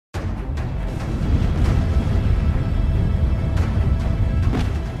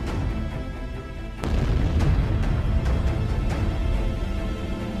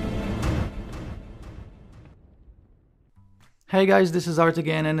Hey guys, this is Art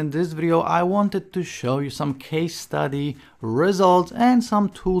again, and in this video I wanted to show you some case study results and some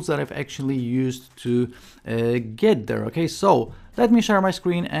tools that I've actually used to get there. Okay, so let me share my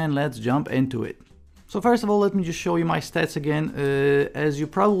screen and let's jump into it. So first of all, let me just show you my stats again. As you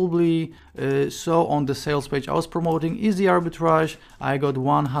probably saw on the sales page, I was promoting easy arbitrage. I got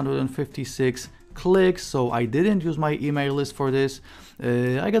 156 clicks, so I didn't use my email list for this.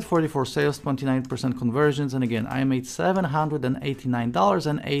 I got 44 sales, 29% conversions, and again I made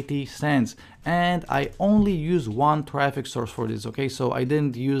 $789.80, and I only use one traffic source for this. Okay, so I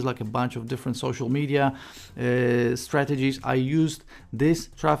didn't use like a bunch of different social media strategies. I used this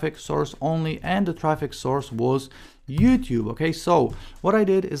traffic source only, and the traffic source was YouTube. Okay, so what I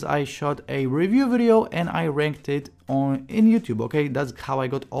did is I shot a review video and I ranked it in YouTube. Okay, that's how I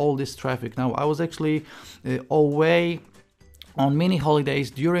got all this traffic. Now I was actually away on mini holidays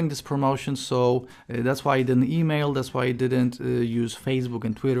during this promotion, so that's why I didn't email, that's why I didn't use Facebook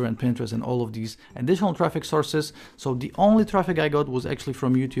and Twitter and Pinterest and all of these additional traffic sources. So the only traffic I got was actually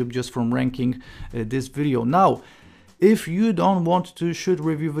from YouTube, just from ranking this video. Now if you don't want to shoot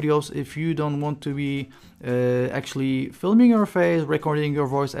review videos, if you don't want to be actually filming your face, recording your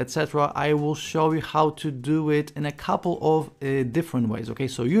voice, etc., I will show you how to do it in a couple of different ways. Okay,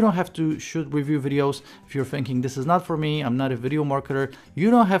 so you don't have to shoot review videos. If you're thinking this is not for me, I'm not a video marketer,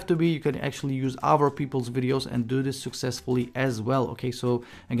 you don't have to be. You can actually use other people's videos and do this successfully as well. Okay, so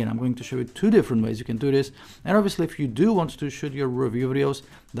again, I'm going to show you two different ways you can do this, and obviously if you do want to shoot your review videos,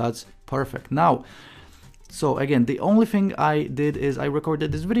 that's perfect. Now, so again, the only thing I did is I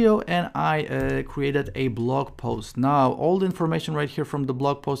recorded this video and I created a blog post. Now all the information right here from the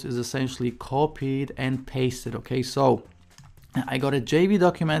blog post is essentially copied and pasted. Okay, so I got a JV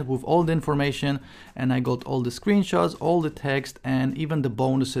document with all the information, and I got all the screenshots, all the text, and even the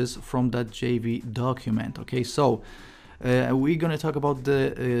bonuses from that JV document. Okay, so we're going to talk about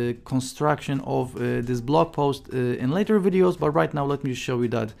the construction of this blog post in later videos, but right now let me show you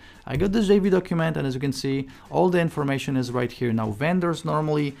that I got this JV document, and as you can see, all the information is right here. Now vendors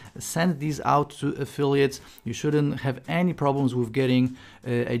normally send these out to affiliates. You shouldn't have any problems with getting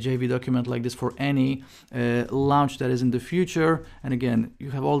a JV document like this for any launch that is in the future. And again,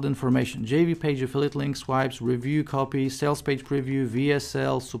 you have all the information: JV page, affiliate link, swipes, review copy, sales page preview,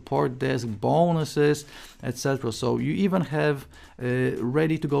 VSL, support desk, bonuses, etc. So you even have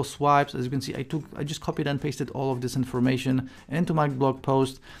ready to go swipes. As you can see, I just copied and pasted all of this information into my blog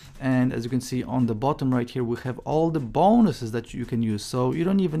post, and as you can see on the bottom right here, we have all the bonuses that you can use. So you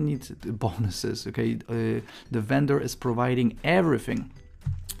don't even need the bonuses. Okay, the vendor is providing everything.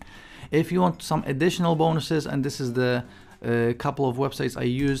 If you want some additional bonuses, and this is the couple of websites I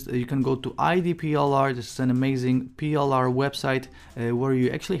used, you can go to IDPLR. This is an amazing PLR website where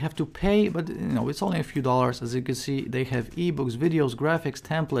you actually have to pay, but you know, it's only a few dollars. As you can see, they have ebooks, videos, graphics,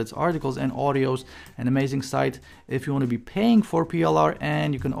 templates, articles, and audios. An amazing site if you want to be paying for PLR,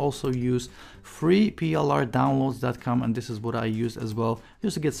 and you can also use freeplrdownloads.com, and this is what I used as well,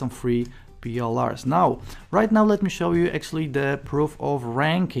 just to get some free PLRs. Now, right now, let me show you actually the proof of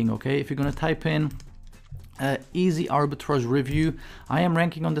ranking. Okay, if you're gonna type in easy arbitrage review, I am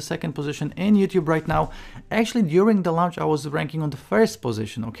ranking on the second position in YouTube right now. Actually, during the launch I was ranking on the first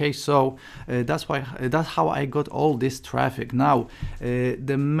position. Okay, so that's how I got all this traffic. Now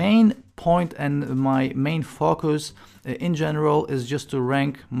the main point and my main focus in general is just to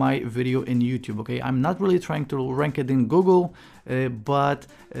rank my video in YouTube. Okay, I'm not really trying to rank it in Google, but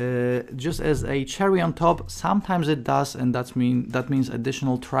just as a cherry on top, sometimes it does, and that means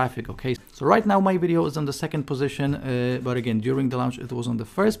additional traffic. Okay, so right now my video is on the second position, but again, during the launch it was on the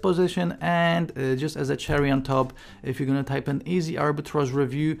first position. And just as a cherry on top, if you're gonna type in easy arbitrage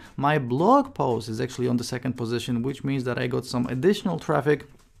review, my blog post is actually on the second position, which means that I got some additional traffic.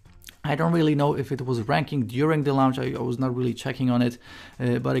 I don't really know if it was ranking during the launch. I was not really checking on it,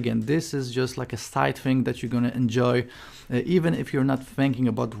 but again, this is just like a side thing that you're gonna enjoy, even if you're not thinking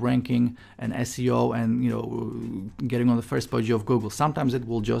about ranking and SEO and, you know, getting on the first page of Google. Sometimes it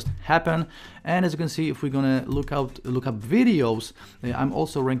will just happen. And as you can see, if we're gonna look up videos, I'm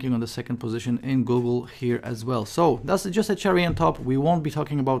also ranking on the second position in Google here as well. So that's just a cherry on top. We won't be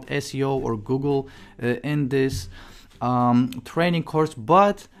talking about SEO or Google in this training course,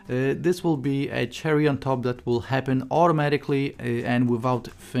 but this will be a cherry on top that will happen automatically and without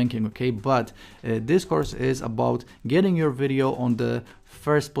thinking. Okay, but this course is about getting your video on the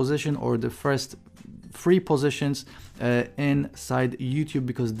first position or the first 3 positions inside YouTube,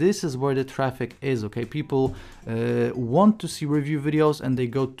 because this is where the traffic is. Okay, people want to see review videos and they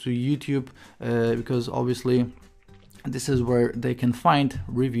go to YouTube because obviously this is where they can find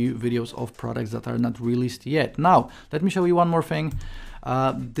review videos of products that are not released yet. Now, let me show you one more thing.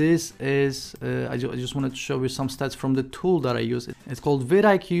 This is, I just wanted to show you some stats from the tool that I use. It's called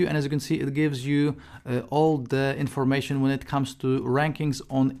vidIQ, and as you can see, it gives you all the information when it comes to rankings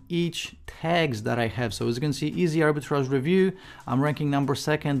on each tags that I have. So as you can see, easy arbitrage review, I'm ranking number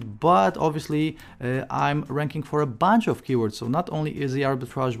 2nd, but obviously I'm ranking for a bunch of keywords. So not only easy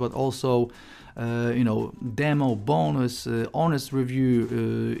arbitrage, but also you know, demo, bonus, honest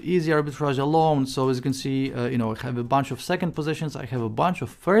review, easy arbitrage alone. So as you can see, you know, I have a bunch of 2nd positions, I have a bunch of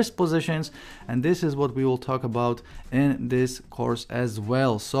 1st positions, and this is what we will talk about in this course as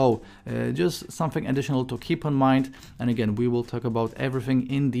well. So just something additional to keep in mind, and again, we will talk about everything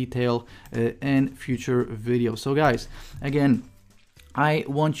in detail in future videos. So guys, again, I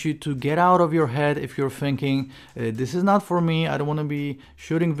want you to get out of your head if you're thinking this is not for me, I don't want to be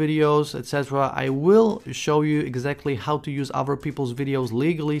shooting videos, etc. I will show you exactly how to use other people's videos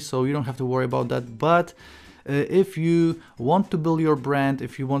legally, so you don't have to worry about that. But if you want to build your brand,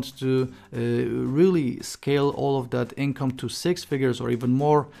 if you want to really scale all of that income to 6 figures or even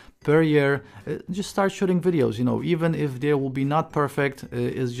more per year, just start shooting videos. You know, even if they will be not perfect,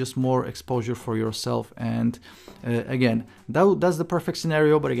 it's just more exposure for yourself. And again, that's the perfect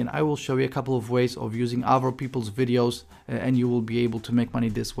scenario. But again, I will show you a couple of ways of using other people's videos, and you will be able to make money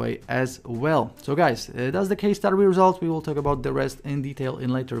this way as well. So guys, that's the case study results. We will talk about the rest in detail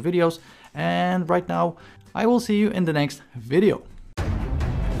in later videos. And right now, I will see you in the next video.